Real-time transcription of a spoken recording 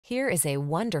Here is a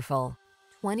wonderful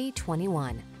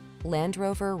 2021 Land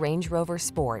Rover Range Rover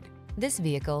Sport. This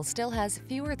vehicle still has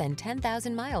fewer than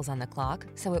 10,000 miles on the clock,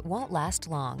 so it won't last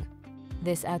long.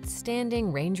 This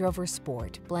outstanding Range Rover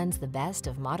Sport blends the best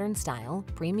of modern style,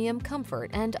 premium comfort,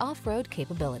 and off-road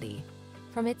capability.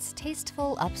 From its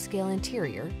tasteful upscale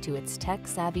interior to its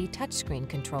tech-savvy touchscreen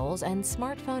controls and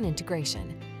smartphone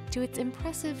integration, to its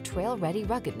impressive trail-ready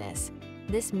ruggedness,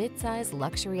 this midsize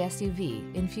luxury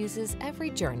SUV infuses every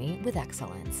journey with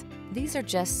excellence. These are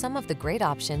just some of the great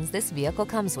options this vehicle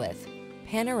comes with: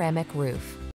 panoramic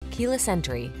roof, keyless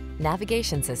entry,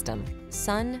 navigation system,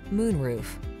 sun, moonroof,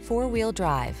 four-wheel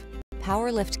drive,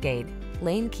 power liftgate,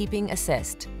 lane keeping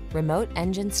assist, remote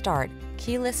engine start,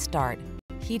 keyless start,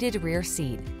 heated rear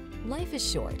seat. Life is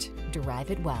short,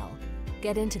 drive it well.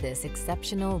 Get into this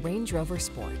exceptional Range Rover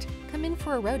Sport. Come in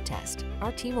for a road test.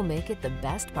 Our team will make it the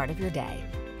best part of your day.